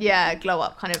up. Yeah, glow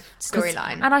up kind of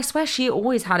storyline. And I swear she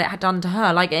always had it done to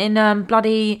her, like in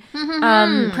bloody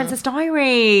Princess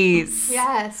Diaries.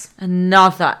 Yes.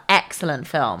 Another excellent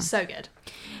film. So good.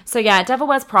 So yeah, Devil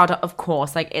Wears Prada, of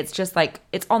course, like it's just like,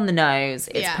 it's on the nose.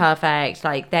 It's Yeah. perfect.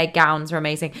 Like their gowns are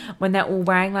amazing. When they're all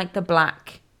wearing like the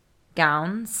black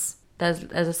gowns, there's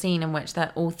a scene in which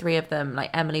they're all 3 of them, like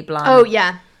Emily Blunt. Oh,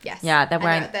 yeah. Yes. Yeah, they're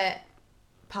wearing- at the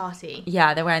party.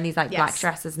 Yeah, they're wearing these like black Yes.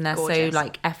 dresses, and they're Gorgeous. so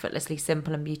like effortlessly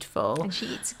simple and beautiful. And she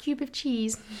eats a cube of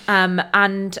cheese.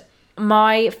 And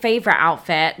my favorite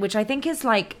outfit, which I think is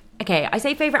like, okay, I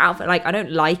say favorite outfit, like I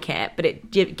don't like it, but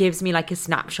it gives me like a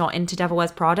snapshot into Devil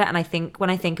Wears Prada. And I think when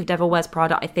I think of Devil Wears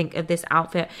Prada, I think of this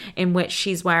outfit in which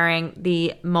she's wearing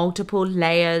the multiple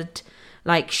layered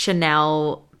like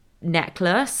Chanel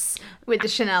necklace. With the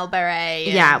Chanel beret.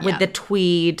 and- Yeah, with the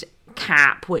tweed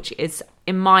cap, which is,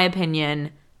 in my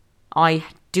opinion, I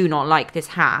do not like this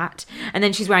hat. And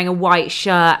then she's wearing a white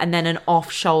shirt and then an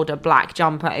off-shoulder black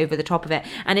jumper over the top of it.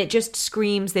 And it just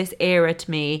screams this era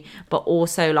to me, but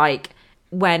also like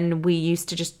when we used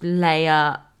to just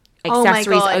layer Oh my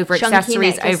accessories God, over chunky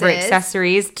accessories over necklaces.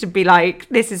 accessories to be like,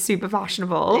 this is super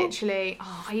fashionable. Literally.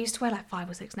 Oh, I used to wear like 5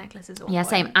 or 6 necklaces. At one Yeah, point.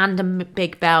 same. And a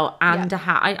big belt and Yeah. a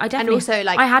hat. I definitely, And also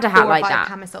like I had a 4 hat or like 5 that.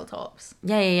 camisole tops.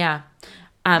 Yeah.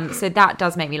 So that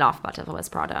does make me laugh about Devil Wears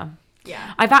Prada.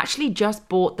 Yeah. I've actually just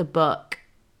bought the book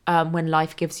When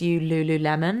Life Gives You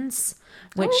Lululemons,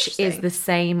 which is interesting. the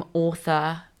same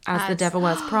author as The Devil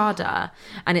Wears Prada,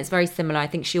 and it's very similar. I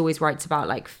think she always writes about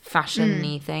like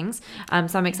fashion-y things.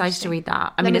 So I'm excited to read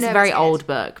that. I mean, me it's know a if very it's good. old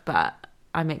book, but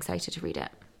I'm excited to read it.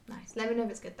 Nice. Let me know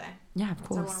if it's good though. Yeah, of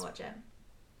 'Cause I want course. to watch it.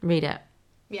 Read it.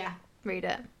 Yeah, read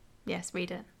it. Yes, read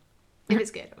it. If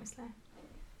it's good, obviously.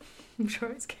 I'm sure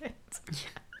it's good.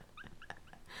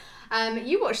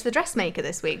 You watched The Dressmaker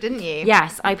this week, didn't you?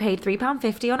 Yes, I paid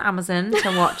 £3.50 on Amazon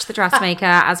to watch The Dressmaker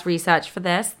as research for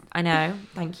this. I know,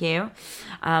 thank you.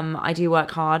 I do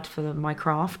work hard for my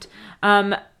craft.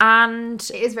 And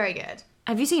It is very good.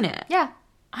 have you seen it? Yeah.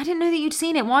 I didn't know that you'd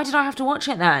seen it. Why did I have to watch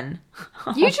it then?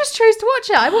 You just chose to watch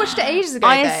it. I watched it ages ago,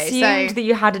 I though. assumed that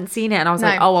you hadn't seen it, and I was No.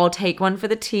 like, oh, I'll take one for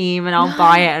the team and I'll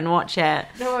buy it and watch it.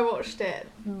 No, I watched it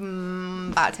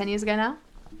about 10 years ago now.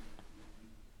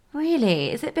 Really?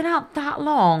 Has it been out that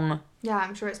long? Yeah,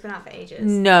 I'm sure it's been out for ages.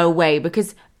 No way,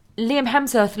 because Liam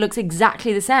Hemsworth looks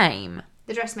exactly the same.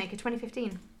 The Dressmaker,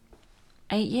 2015.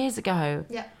 8 years ago.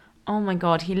 Yeah. Oh my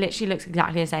god, he literally looks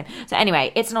exactly the same. So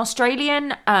anyway, it's an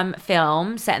Australian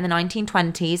film set in the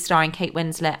 1920s, starring Kate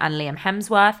Winslet and Liam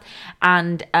Hemsworth.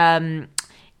 And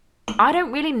I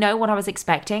don't really know what I was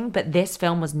expecting, but this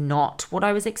film was not what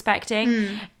I was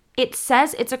expecting. It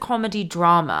says it's a comedy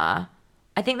drama.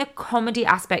 I think the comedy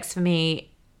aspects for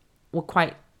me were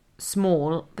quite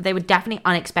small, but they were definitely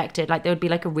unexpected. Like there would be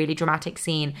like a really dramatic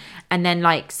scene and then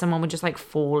like someone would just like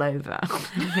fall over.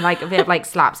 Like a bit of like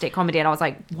slapstick comedy, and I was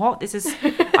like, what? This is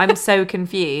I'm so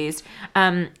confused.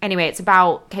 Anyway, it's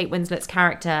about Kate Winslet's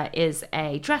character is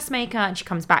a dressmaker, and she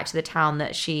comes back to the town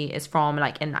that she is from,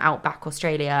 like in outback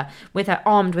Australia, with her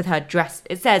armed with her dress.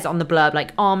 It says on the blurb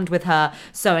like armed with her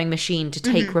sewing machine to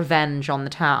take revenge on the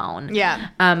town.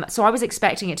 Yeah. So I was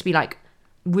expecting it to be like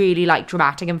really like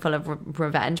dramatic and full of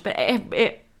revenge, but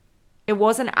it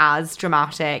wasn't as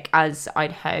dramatic as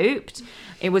I'd hoped.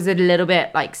 It was a little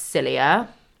bit like sillier.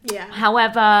 Yeah.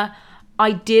 However,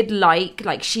 I did like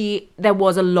there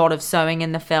was a lot of sewing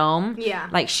in the film. Yeah.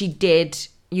 Like you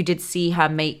did see her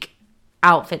make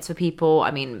outfits for people,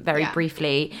 I mean, very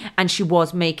briefly, and she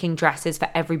was making dresses for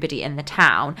everybody in the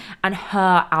town, and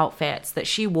her outfits that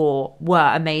she wore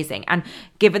were amazing. And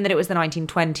given that it was the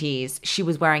 1920s, she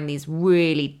was wearing these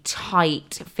really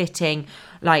tight fitting,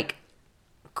 like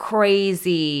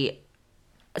crazy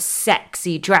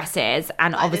sexy dresses,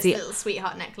 and Like obviously this little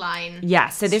sweetheart neckline. yeah,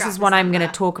 so this is strap what is I'm going to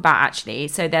under. talk about actually.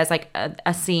 So there's like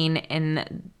a scene in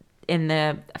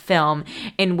the film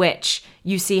in which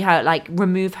you see her like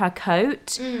remove her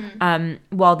coat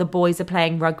while the boys are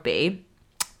playing rugby,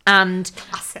 and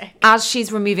Classic. as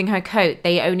she's removing her coat,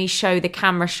 they only show the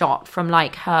camera shot from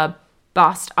like her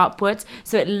bust upwards,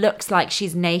 so it looks like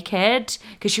she's naked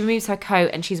because she removes her coat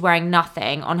and she's wearing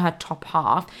nothing on her top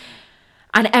half.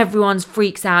 And everyone's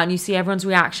freaks out, and you see everyone's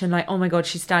reaction like, oh my god,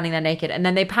 she's standing there naked. And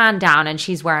then they pan down and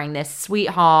she's wearing this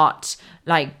sweetheart,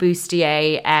 like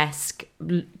bustier-esque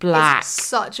black It's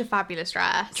such a fabulous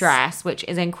dress, which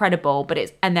is incredible. But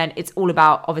it's all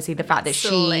about obviously the fact that she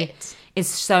Slit.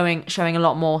 is showing a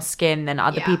lot more skin than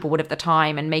other Yeah. people would at the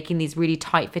time, and making these really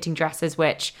tight fitting dresses,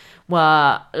 which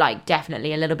were like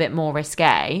definitely a little bit more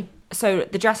risque. So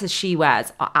the dresses she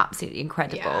wears are absolutely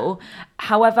incredible.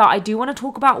 However, I do want to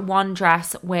talk about one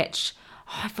dress which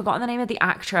I've forgotten the name of the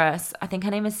actress. I think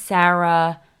her name is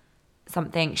Sarah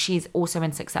something. She's also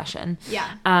in Succession.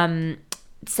 Yeah.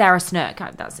 Sarah Snook,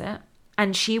 that's it.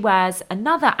 And she wears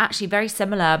another actually very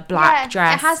similar black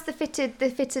dress. It has the fitted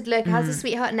look. It has a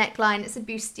sweetheart neckline. It's a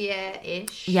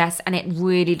bustier-ish. Yes, and it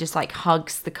really just like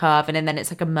hugs the curve, and then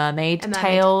it's like a mermaid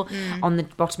tail on the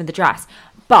bottom of the dress.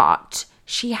 But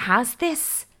she has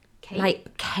this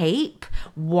cape,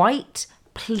 white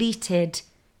pleated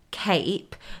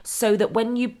cape, so that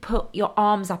when you put your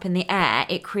arms up in the air,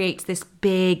 it creates this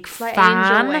big Like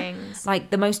fan, angel wings. like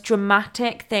the most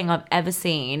dramatic thing I've ever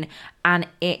seen, and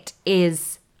it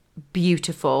is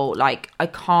beautiful. Like I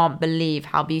can't believe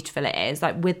how beautiful it is.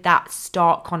 Like with that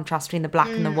stark contrast between the black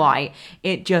and the white,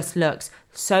 it just looks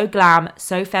so glam,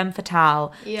 so femme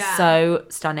fatale, so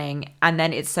stunning. And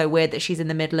then it's so weird that she's in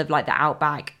the middle of like the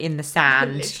outback in the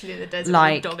sand, Literally the desert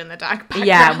like with a dog in the dark background.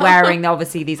 yeah, wearing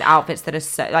obviously these outfits that are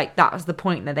so like that was the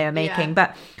point that they were making. Yeah.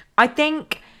 But I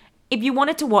think if you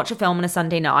wanted to watch a film on a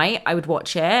Sunday night, I would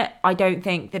watch it. I don't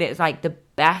think that it's like the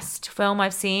best film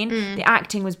I've seen. The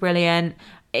acting was brilliant.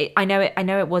 I know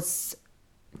it was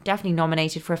definitely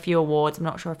nominated for a few awards. I'm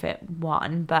not sure if it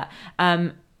won, but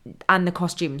and the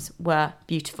costumes were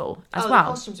beautiful as well. The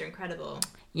costumes are incredible.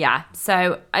 Yeah,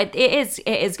 so it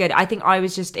is good. I think I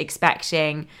was just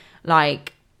expecting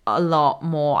like a lot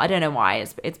more. I don't know why.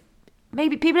 It's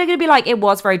maybe people are going to be like, it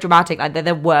was very dramatic. Like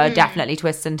there were definitely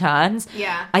twists and turns.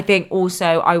 Yeah. I think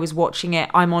also I was watching it.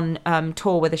 I'm on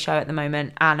tour with a show at the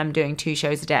moment, and I'm doing 2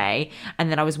 shows a day. And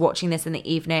then I was watching this in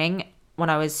the evening when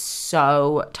I was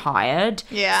so tired.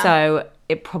 Yeah. So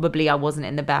I wasn't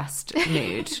in the best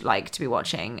mood, like, to be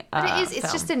watching. But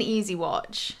it's just an easy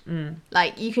watch.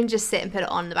 Like, you can just sit and put it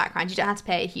on in the background. You don't have to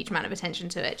pay a huge amount of attention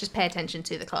to it. Just pay attention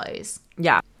to the clothes.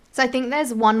 Yeah. So I think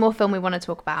there's one more film we want to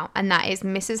talk about, and that is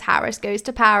Mrs. Harris Goes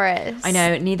to Paris. I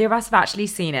know, neither of us have actually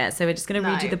seen it, so we're just going to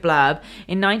read you the blurb.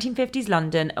 In 1950s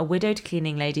London, a widowed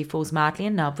cleaning lady falls madly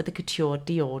in love with a couture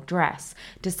Dior dress,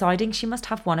 deciding she must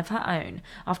have one of her own.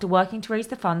 After working to raise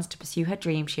the funds to pursue her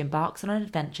dream, she embarks on an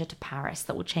adventure to Paris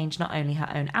that will change not only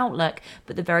her own outlook,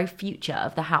 but the very future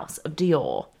of the House of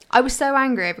Dior. I was so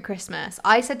angry over Christmas.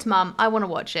 I said to Mum, I want to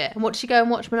watch it. And what did she go and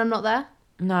watch when I'm not there?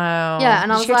 No. Yeah,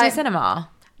 and I was Did she go to like- the cinema?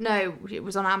 No, it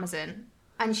was on Amazon.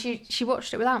 And she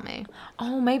watched it without me.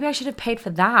 Oh, maybe I should have paid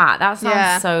for that. That sounds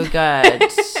Yeah. so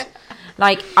good.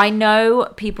 Like, I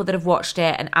know people that have watched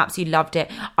it and absolutely loved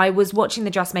it. I was watching The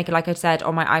Dressmaker, like I said,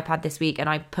 on my iPad this week, and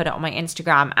I put it on my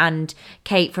Instagram, and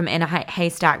Kate from In a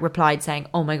Haystack replied saying,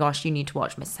 oh my gosh, you need to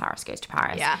watch Mrs. Harris Goes to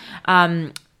Paris. Yeah.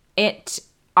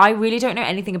 I really don't know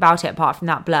anything about it apart from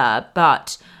that blurb,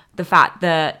 but the fact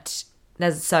that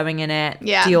there's sewing in it,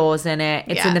 Yeah. Dior's in it,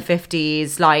 it's in the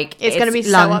 50s, like, It's gonna be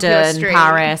so up your London, street.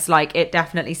 Paris, like, it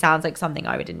definitely sounds like something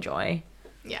I would enjoy.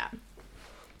 Yeah.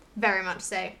 Very much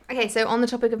so. Okay, so on the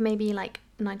topic of maybe like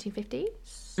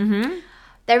 1950s.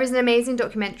 There is an amazing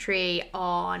documentary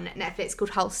on Netflix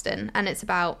called Halston, and it's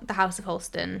about the House of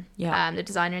Halston, Yeah. the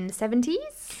designer in the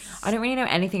 70s. I don't really know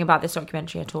anything about this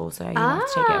documentary at all, so you have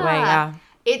to take it away, yeah.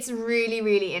 It's really,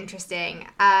 really interesting.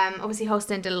 Obviously,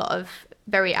 Halston did a lot of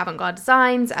very avant-garde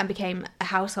designs and became a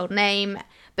household name,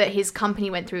 but his company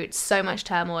went through so much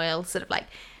turmoil, sort of like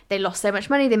they lost so much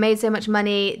money, they made so much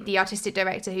money. The artistic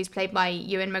director, who's played by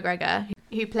Ewan McGregor,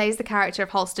 who plays the character of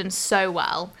Halston so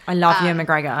well. I love Ewan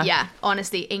McGregor. Yeah,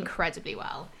 honestly, incredibly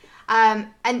well.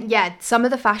 And yeah, some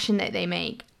of the fashion that they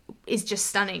make is just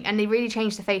stunning, and they really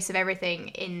changed the face of everything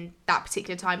in that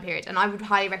particular time period. And I would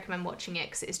highly recommend watching it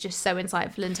because it's just so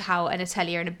insightful into how an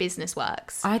atelier and a business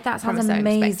works. That from sounds a sewing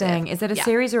amazing. perspective. Is it a Yeah.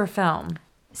 series or a film?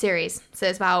 Series. So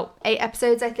it's about 8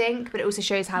 episodes, I think, but it also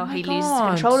shows how my he loses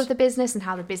God. control of the business and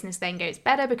how the business then goes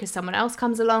better because someone else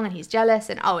comes along and he's jealous,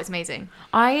 and it's amazing.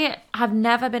 I have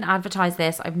never been advertised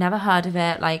this. I've never heard of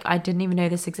it. Like, I didn't even know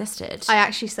this existed. I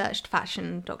actually searched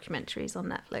fashion documentaries on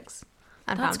Netflix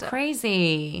and That's found it.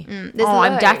 crazy. there's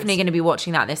I'm loads. definitely going to be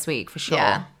watching that this week for sure.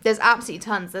 Yeah, there's absolutely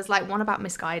tons. There's like one about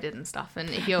Misguided and stuff, and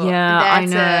if you're Yeah, there I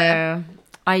to know.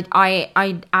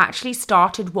 I actually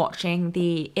started watching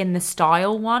the In the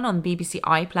Style one on BBC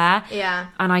iPlayer. Yeah.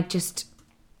 And I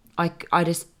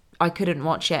couldn't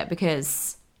watch it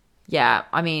because, yeah,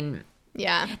 I mean,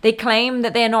 Yeah. they claim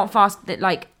that they're not fast. That,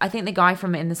 like, I think the guy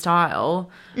from In the Style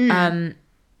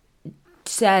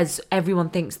says everyone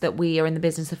thinks that we are in the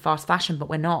business of fast fashion, but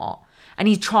we're not. And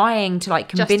he's trying to, like,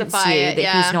 convince Justify you it, that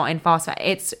yeah. he's not in fast fashion.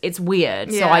 It's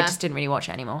weird. So I Yeah. just didn't really watch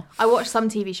it anymore. I watched some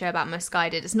TV show about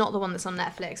Misguided. It's not the one that's on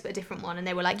Netflix, but a different one. And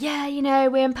they were like, yeah, you know,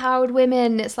 we're empowered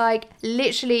women. It's like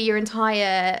literally your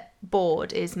entire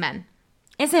board is men.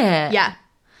 Is it? Yeah.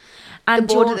 And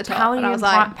board you're- at the top, how are and I you was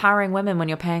like- empowering women when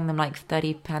you're paying them like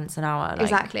 30 pence an hour? Like,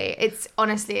 Exactly. It's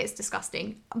honestly, it's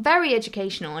disgusting. Very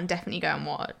educational, and definitely go and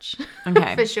watch.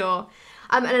 Okay. For sure.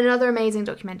 And another amazing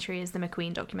documentary is the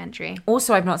McQueen documentary.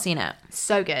 Also, I've not seen it.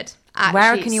 So good. Actually,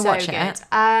 Where can you so watch good. it?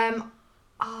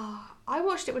 I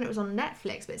watched it when it was on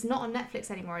Netflix, but it's not on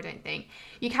Netflix anymore, I don't think.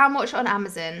 You can watch it on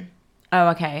Amazon. Oh,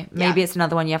 okay. Maybe Yeah. it's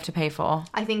another one you have to pay for.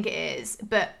 I think it is.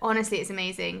 But honestly, it's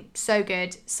amazing. So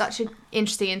good. Such an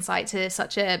interesting insight to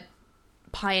such a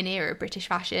pioneer of British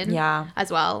fashion. Yeah.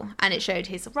 As well. And it showed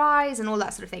his rise and all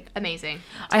that sort of thing. Amazing.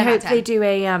 I 10 out hope of 10. they do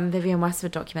a Vivienne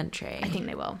Westwood documentary. I think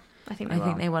they will. I think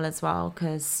they will as well,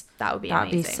 because That would be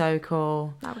that'd be amazing. so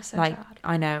cool. That was so like, sad.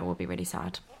 I know it will be really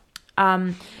sad.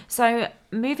 So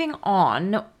moving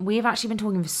on, we've actually been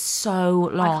talking for so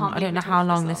long. can't I don't believe know we how talked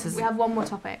long this this is. We have one more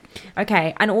topic.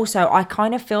 Okay, and also I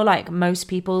kind of feel like most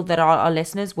people that are our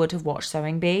listeners would have watched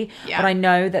Sewing Bee, Yeah. but I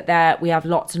know that we have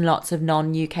lots and lots of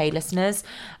non-UK listeners.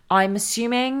 I'm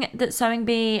assuming that Sewing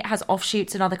Bee has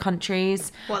offshoots in other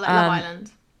countries. What, like Love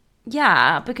Island?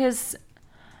 Yeah, because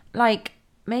like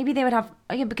maybe they would have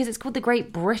because it's called the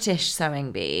Great British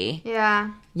Sewing Bee.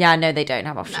 Yeah. Yeah, no, they don't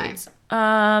have offshoots. No,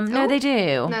 Oh. they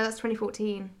do. No, that's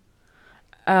 2014.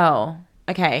 Oh,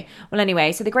 okay. Well,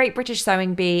 anyway, so the Great British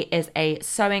Sewing Bee is a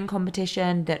sewing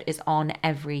competition that is on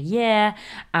every year,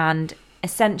 and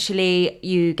essentially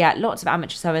you get lots of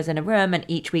amateur sewers in a room, and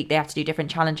each week they have to do different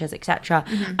challenges, etc.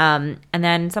 And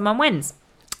then someone wins.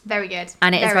 Very good.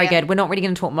 And it is very good. We're not really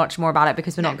going to talk much more about it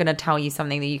because we're not going to tell you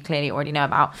something that you clearly already know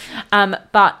about.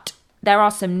 But there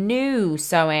are some new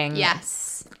sewing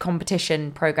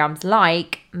competition programs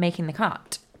like Making the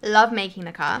Cut. Love Making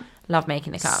the Cut. Love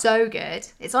Making the Cut. So good.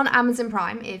 It's on Amazon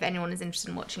Prime if anyone is interested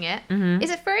in watching it. Is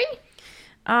it free?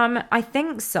 I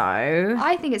think so.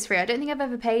 I think it's free. I don't think I've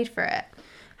ever paid for it.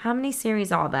 How many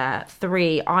series are there?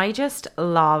 3. I just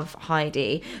love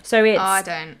Heidi. So it's... Oh, I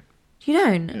don't. You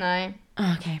don't? No.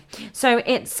 Okay. So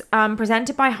it's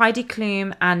presented by Heidi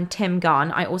Klum and Tim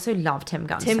Gunn. I also love Tim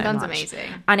Gunn Tim so Gunn's much. amazing.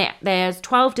 And there's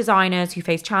 12 designers who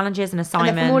face challenges and assignments.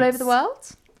 And they're from all over the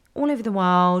world? All over the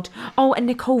world. Oh, and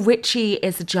Nicole Richie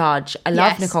is a judge. I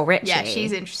love Nicole Richie. Yeah,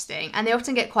 she's interesting. And they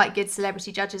often get quite good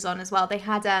celebrity judges on as well. They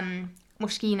had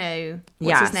Moschino.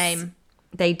 What's his name?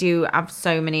 They do have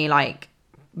so many, like,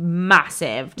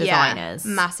 massive designers.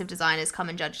 Yeah, massive designers come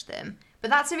and judge them. But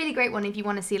that's a really great one if you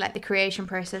want to see like the creation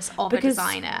process of a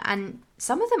designer. And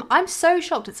some of them, I'm so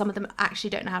shocked that some of them actually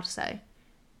don't know how to sew.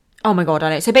 Oh my God, I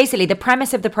know. So basically the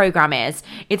premise of the program is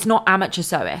it's not amateur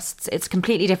sewists. It's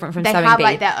completely different from They Sewing have Bee.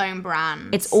 like their own brands.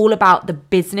 It's all about the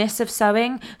business of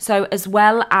sewing. So as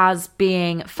well as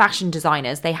being fashion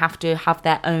designers, they have to have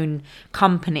their own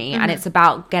company. And it's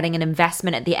about getting an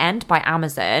investment at the end by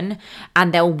Amazon,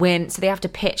 and they'll win. So they have to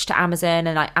pitch to Amazon,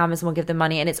 and like Amazon will give them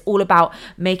money. And it's all about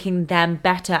making them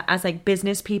better as like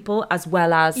business people as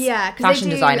well as fashion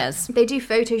designers. They do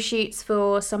photo shoots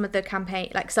for some of the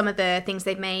campaign, like some of the things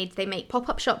they've made. They make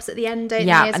pop-up shops at the end, don't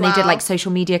they, as and well? they did like social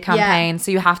media campaigns,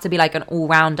 so you have to be like an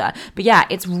all-rounder. But yeah,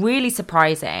 it's really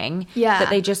surprising that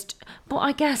they just, well,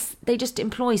 I guess they just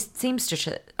employ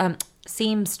seamstresses.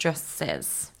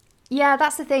 Yeah,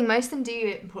 that's the thing. Most of them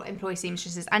do employ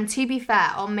seamstresses. And to be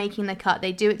fair, on Making the Cut,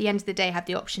 they do at the end of the day have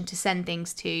the option to send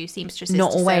things to seamstresses.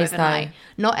 Not to always, sew though. overnight.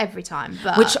 Not every time,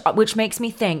 but Which makes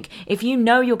me think, if you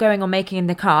know you're going on Making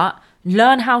the Cut,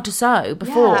 learn how to sew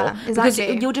before. Yeah, exactly.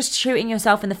 Because you're just shooting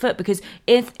yourself in the foot. Because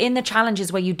if in the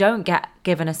challenges where you don't get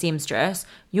given a seamstress,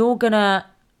 you're gonna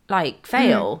like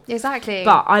fail. Exactly.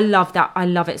 But I love that. I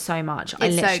love it so much.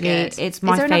 It's so good. It's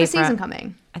my Is there favorite. another season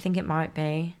coming? I think it might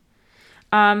be.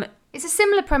 It's a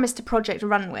similar premise to Project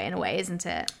Runway in a way, isn't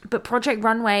it? But Project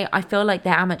Runway, I feel like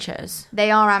they're amateurs.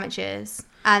 They are amateurs.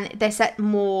 And they set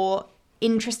more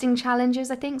interesting challenges,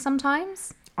 I think,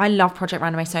 sometimes. I love Project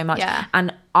Runway so much. Yeah.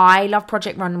 And I love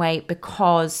Project Runway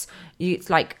because it's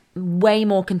like way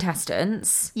more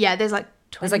contestants. Yeah, there's like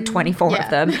 24 of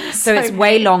them. So So it's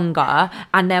way many. longer,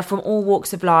 and they're from all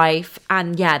walks of life.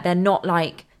 And yeah, they're not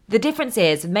like... The difference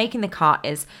is Making the Cut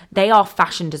is they are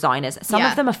fashion designers. Some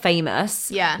of them are famous.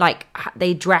 Yeah. Like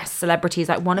they dress celebrities.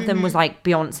 Like one of them was like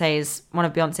one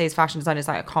of Beyonce's fashion designers.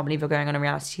 Like, I can't believe you're going on a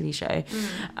reality TV show.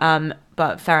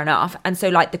 But fair enough. And so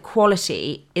like the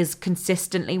quality is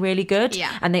consistently really good.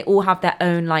 Yeah. And they all have their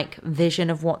own like vision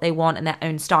of what they want and their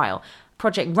own style.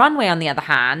 Project Runway, on the other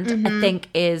hand, I think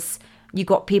is... You've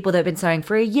got people that have been sewing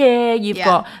for a year. You've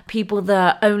got people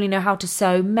that only know how to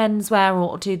sew menswear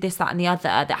or do this, that, and the other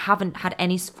that haven't had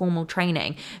any formal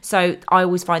training. So I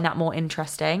always find that more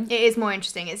interesting. It is more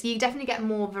interesting. You definitely get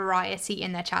more variety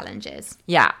in their challenges.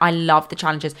 Yeah, I love the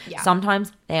challenges. Yeah.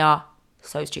 Sometimes they are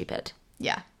so stupid.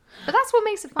 Yeah. But that's what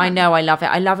makes it fun. I know, I love it.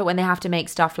 I love it when they have to make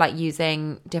stuff like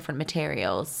using different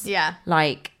materials. Yeah.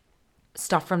 Like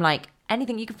stuff from like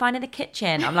anything you can find in the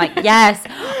kitchen. I'm like, yes.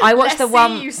 I watched the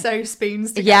one. See you sew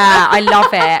spoons together. Yeah, I love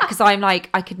it because I'm like,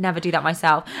 I could never do that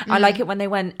myself. I like it when they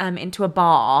went into a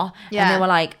bar and they were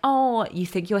like, oh, you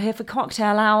think you're here for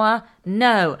cocktail hour?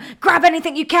 No, grab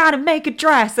anything you can and make a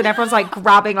dress. And everyone's like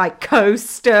grabbing like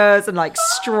coasters and like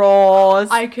straws.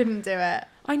 I couldn't do it.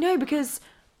 I know, because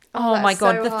oh that's my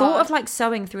God, so the thought hard. of like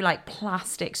sewing through like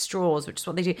plastic straws, which is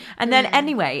what they do. And then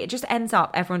anyway, it just ends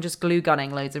up everyone just glue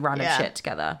gunning loads of random shit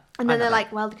together. And I then they're love it.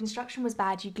 like, well, the construction was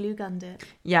bad. You glue gunned it.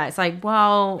 Yeah, it's like,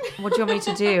 well, what do you want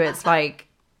me to do? It's like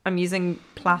I'm using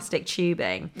plastic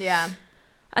tubing. Yeah.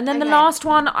 And then the Okay. last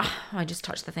one, I just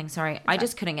touched the thing, sorry. I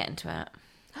just couldn't get into it.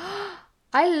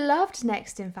 I loved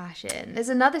Next in Fashion. There's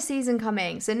another season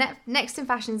coming. So Next in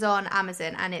Fashion's on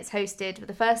Amazon, and it's hosted.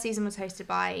 The first season was hosted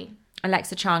by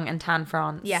Alexa Chung and Tan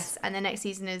France. yes, and the next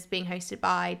season is being hosted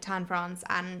by Tan France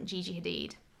and Gigi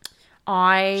Hadid.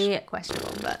 I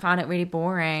Questionable, but found it really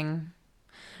boring.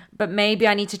 But maybe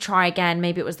I need to try again.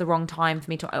 Maybe it was the wrong time for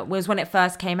me to... It was when it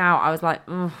first came out. I was like,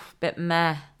 ugh, bit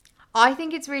meh. I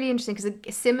think it's really interesting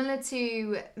because similar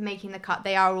to Making the Cut,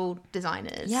 they are all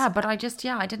designers. Yeah, but I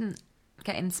didn't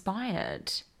get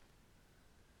inspired.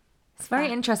 It's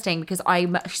very interesting because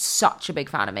I'm such a big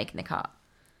fan of Making the Cut.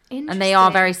 And they are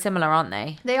very similar, aren't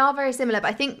they? They are very similar, but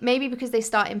I think maybe because they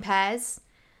start in pairs.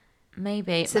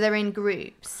 Maybe. So they're in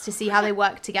groups to see how they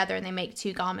work together and they make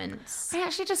 2 garments. I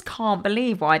actually just can't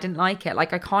believe why I didn't like it.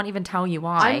 Like, I can't even tell you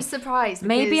why. I'm surprised.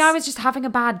 Maybe I was just having a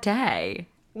bad day.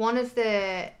 One of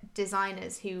the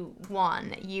designers who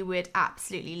won, you would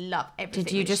absolutely love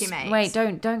everything she makes. Wait,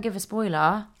 don't give a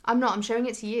spoiler. I'm showing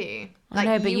it to you. I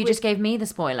know, but you just gave me the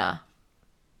spoiler.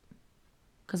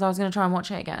 Because I was going to try and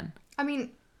watch it again. I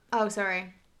mean, oh,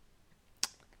 sorry.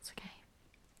 It's okay.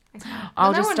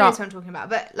 Well, no one knows what I'm talking about,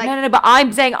 but like... No, but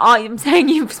I'm saying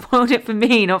you've spoiled it for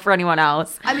me, not for anyone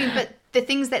else. I mean, but the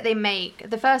things that they make,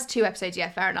 the first 2 episodes, yeah,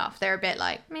 fair enough. They're a bit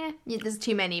like, meh, there's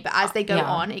too many, but as they go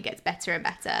on, it gets better and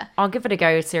better. I'll give it a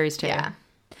go, series 2.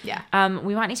 Yeah.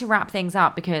 We might need to wrap things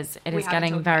up because it is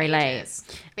getting very late.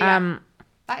 Yeah,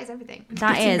 that is everything.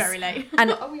 That is very late.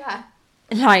 And oh, yeah.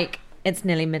 Like... It's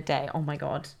nearly midday. Oh my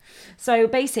God. So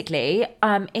basically,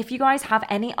 if you guys have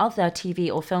any other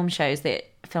TV or film shows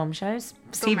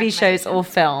TV shows or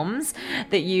films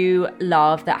that you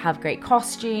love that have great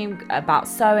costume, about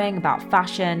sewing, about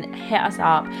fashion, hit us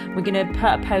up. We're going to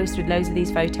put a post with loads of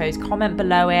these photos. Comment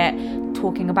below it,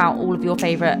 talking about all of your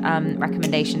favorite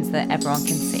recommendations that everyone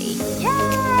can see.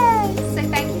 Yes! So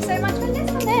thank you so much for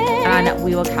listening. And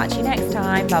we will catch you next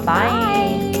time. Bye-bye.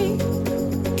 Bye.